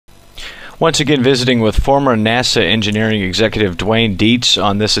Once again, visiting with former NASA engineering executive Dwain Deets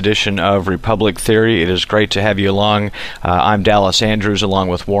on this edition of Republic Theory. It is great to have you along. I'm Dallas Andrews along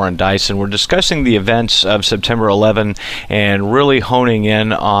with Warren Dyson. We're discussing the events of September 11 and really honing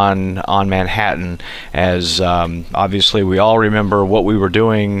in on Manhattan, as obviously we all remember what we were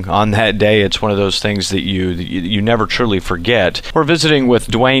doing on that day. It's one of those things that you never truly forget. We're visiting with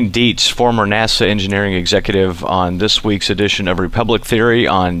Dwain Deets, former NASA engineering executive, on this week's edition of Republic Theory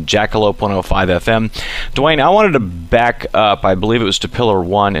on Jackalope 105 FM. Dwain, I wanted to back up, I believe it was to Pillar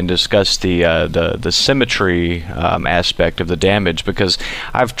 1, and discuss the symmetry aspect of the damage, because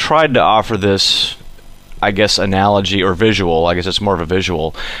I've tried to offer this, I guess, analogy or visual. I guess it's more of a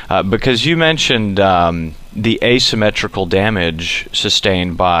visual, because you mentioned the asymmetrical damage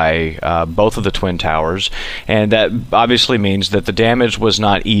sustained by both of the Twin Towers, and that obviously means that the damage was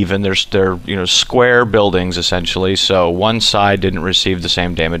not even. They're square buildings essentially, so one side didn't receive the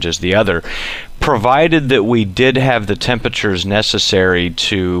same damage as the other. Provided that we did have the temperatures necessary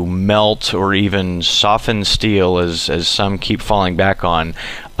to melt or even soften steel, as some keep falling back on,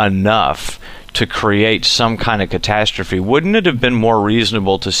 enough to create some kind of catastrophe, wouldn't it have been more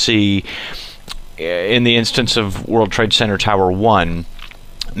reasonable to see, in the instance of World Trade Center Tower 1,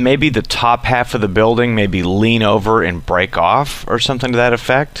 maybe the top half of the building maybe lean over and break off or something to that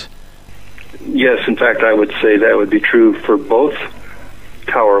effect? Yes, in fact, I would say that would be true for both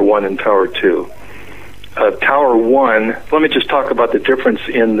Tower 1 and Tower 2. Tower 1, let me just talk about the difference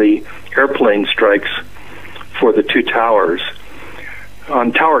in the airplane strikes for the two towers.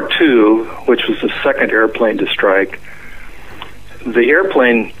 On Tower 2, which was the second airplane to strike, the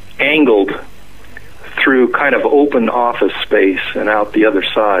airplane angled through kind of open office space and out the other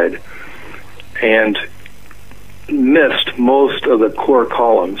side and missed most of the core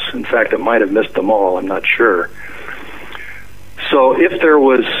columns. In fact, it might have missed them all, I'm not sure. So if there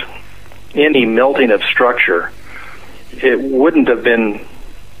was any melting of structure, it wouldn't have been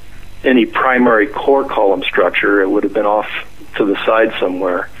any primary core column structure. It would have been off to the side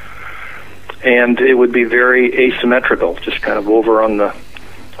somewhere, and it would be very asymmetrical, just kind of over on the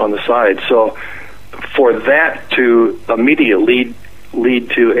side. So for that to immediately lead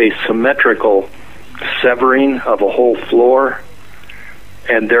to a symmetrical severing of a whole floor,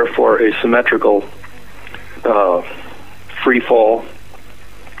 and therefore a symmetrical free fall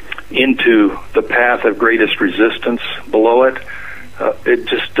into the path of greatest resistance below it,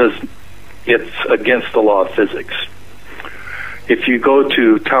 it's against the law of physics. If you go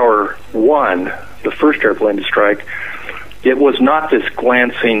to Tower 1, the first airplane to strike, it was not this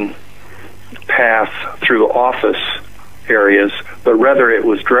glancing path through office areas, but rather it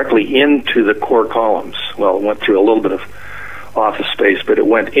was directly into the core columns. Well, it went through a little bit of office space, but it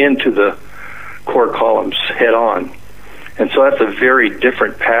went into the core columns head on. And so that's a very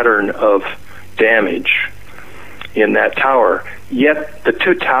different pattern of damage in that tower. Yet the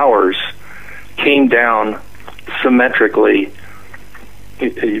two towers came down symmetrically.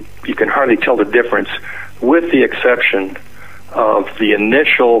 You can hardly tell the difference, with the exception of the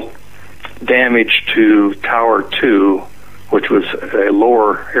initial damage to Tower 2, which was a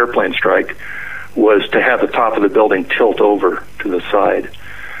lower airplane strike, was to have the top of the building tilt over to the side.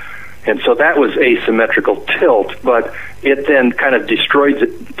 And so that was asymmetrical tilt, but it then kind of destroyed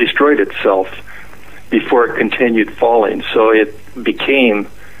itself before it continued falling. So it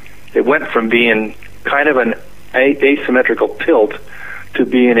went from being kind of an asymmetrical tilt to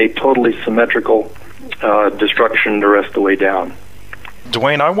being a totally symmetrical destruction the rest of the way down.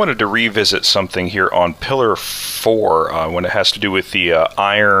 Dwain, I wanted to revisit something here on Pillar 4 when it has to do with the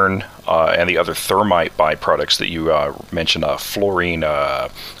iron and the other thermite byproducts that you mentioned, fluorine,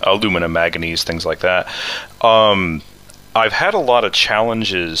 aluminum, manganese, things like that. I've had a lot of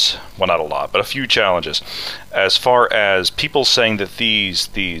challenges, well, not a lot, but a few challenges, as far as people saying that these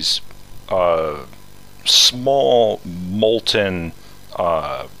small molten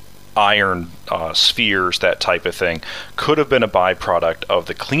iron spheres, that type of thing, could have been a byproduct of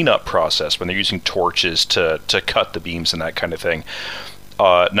the cleanup process when they're using torches to cut the beams and that kind of thing.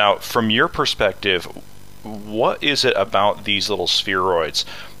 Now, from your perspective, what is it about these little spheroids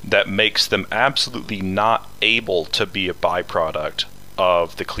that makes them absolutely not able to be a byproduct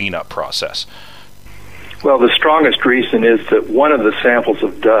of the cleanup process? Well, the strongest reason is that one of the samples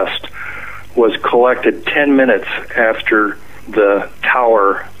of dust was collected 10 minutes after the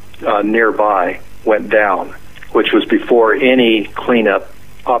tower nearby went down, which was before any cleanup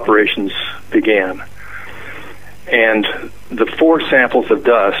operations began. And the 4 samples of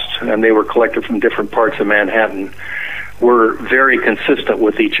dust, and they were collected from different parts of Manhattan, were very consistent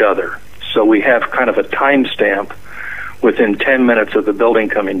with each other. So we have kind of a timestamp within 10 minutes of the building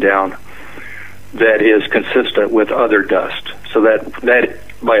coming down that is consistent with other dust. So that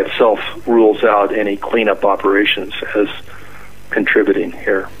by itself rules out any cleanup operations as contributing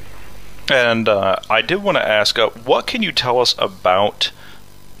here. And I did want to ask, what can you tell us about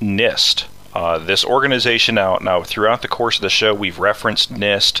NIST? This organization now throughout the course of the show, we've referenced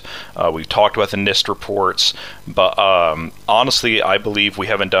NIST, we've talked about the NIST reports, but honestly, I believe we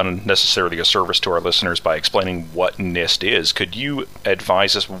haven't done necessarily a service to our listeners by explaining what NIST is. Could you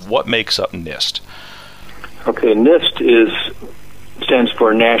advise us what makes up NIST? Okay, NIST stands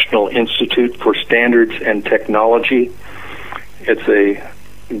for National Institute for Standards and Technology. It's a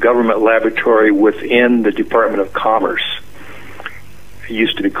government laboratory within the Department of Commerce. It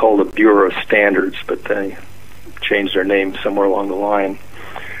used to be called the Bureau of Standards, but they changed their name somewhere along the line.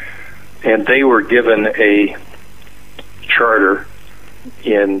 And they were given a charter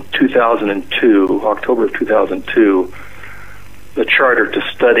in 2002, October of 2002, the charter to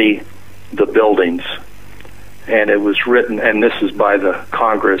study the buildings. And it was written, and this is by the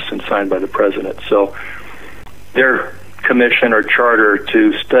Congress and signed by the President. So their commission or charter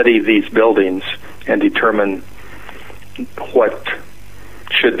to study these buildings and determine what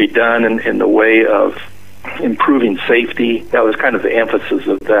should be done in the way of improving safety. That was kind of the emphasis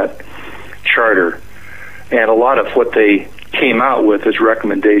of that charter. And a lot of what they came out with is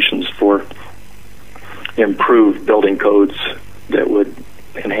recommendations for improved building codes that would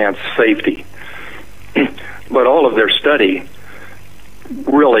enhance safety. But all of their study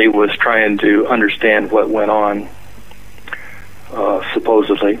really was trying to understand what went on,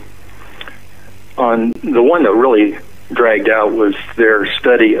 supposedly. On the one that really dragged out was their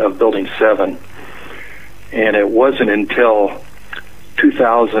study of Building 7. And it wasn't until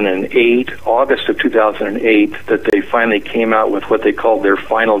 2008, August of 2008, that they finally came out with what they called their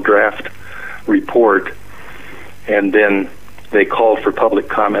final draft report. And then they called for public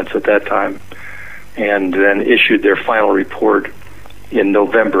comments at that time, and then issued their final report in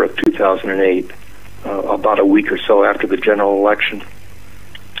November of 2008, about a week or so after the general election.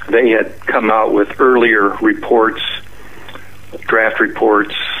 They had come out with earlier reports, draft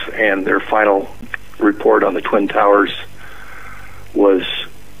reports, and their final report on the Twin Towers was,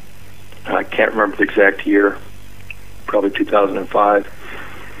 I can't remember the exact year, probably 2005.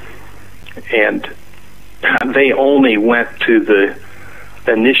 And they only went to the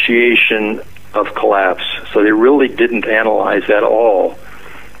initiation of collapse, so they really didn't analyze at all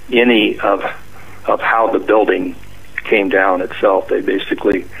any of how the building came down itself. They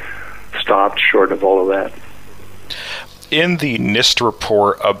basically stopped short of all of that. In the NIST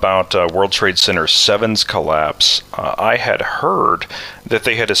report about World Trade Center 7's collapse, I had heard that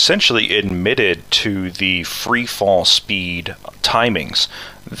they had essentially admitted to the free fall speed timings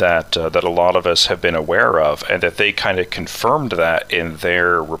that a lot of us have been aware of, and that they kind of confirmed that in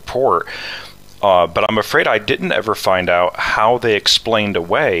their report. But I'm afraid I didn't ever find out how they explained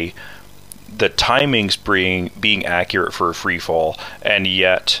away the timings being accurate for a free fall, and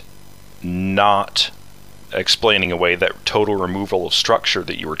yet not explaining away that total removal of structure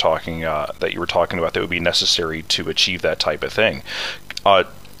that you were talking about that would be necessary to achieve that type of thing.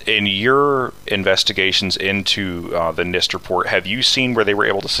 In your investigations into the NIST report, have you seen where they were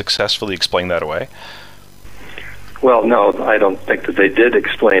able to successfully explain that away? Well, no, I don't think that they did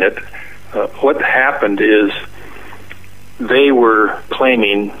explain it. What happened is they were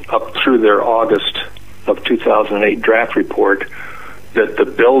claiming up through their August of 2008 draft report that the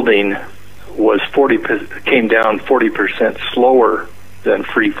building came down 40% slower than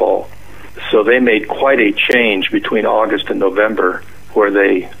free fall. So they made quite a change between August and November, where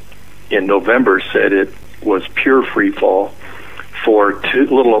they in November said it was pure free fall for a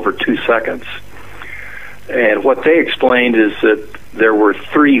little over 2 seconds. And what they explained is that there were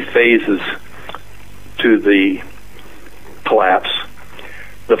 3 phases to the collapse.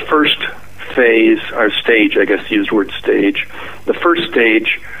 The first phase, or stage, I guess use the word stage. The first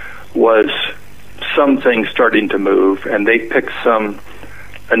stage was some things starting to move, and they picked some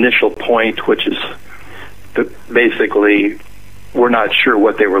initial point, which is basically we're not sure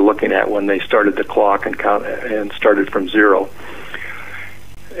what they were looking at when they started the clock and started from 0.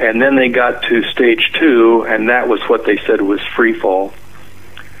 And then they got to stage 2, and that was what they said was free fall.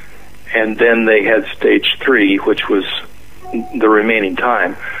 And then they had stage 3, which was the remaining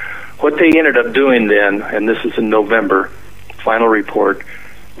time. What they ended up doing then, and this is in November, final report,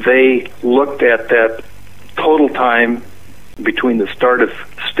 they looked at that total time between the start of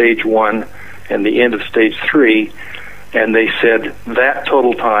stage 1 and the end of stage 3, and they said that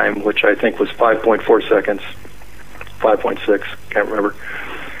total time, which I think was 5.4 seconds, 5.6, can't remember,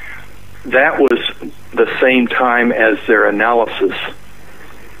 that was the same time as their analysis.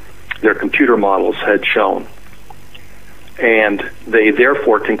 their computer models had shown. And they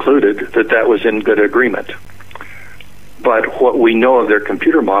therefore concluded that that was in good agreement. But what we know of their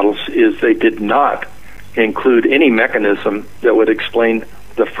computer models is they did not include any mechanism that would explain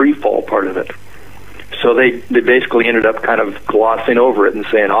the free fall part of it. So they basically ended up kind of glossing over it and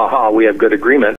saying, aha, we have good agreement,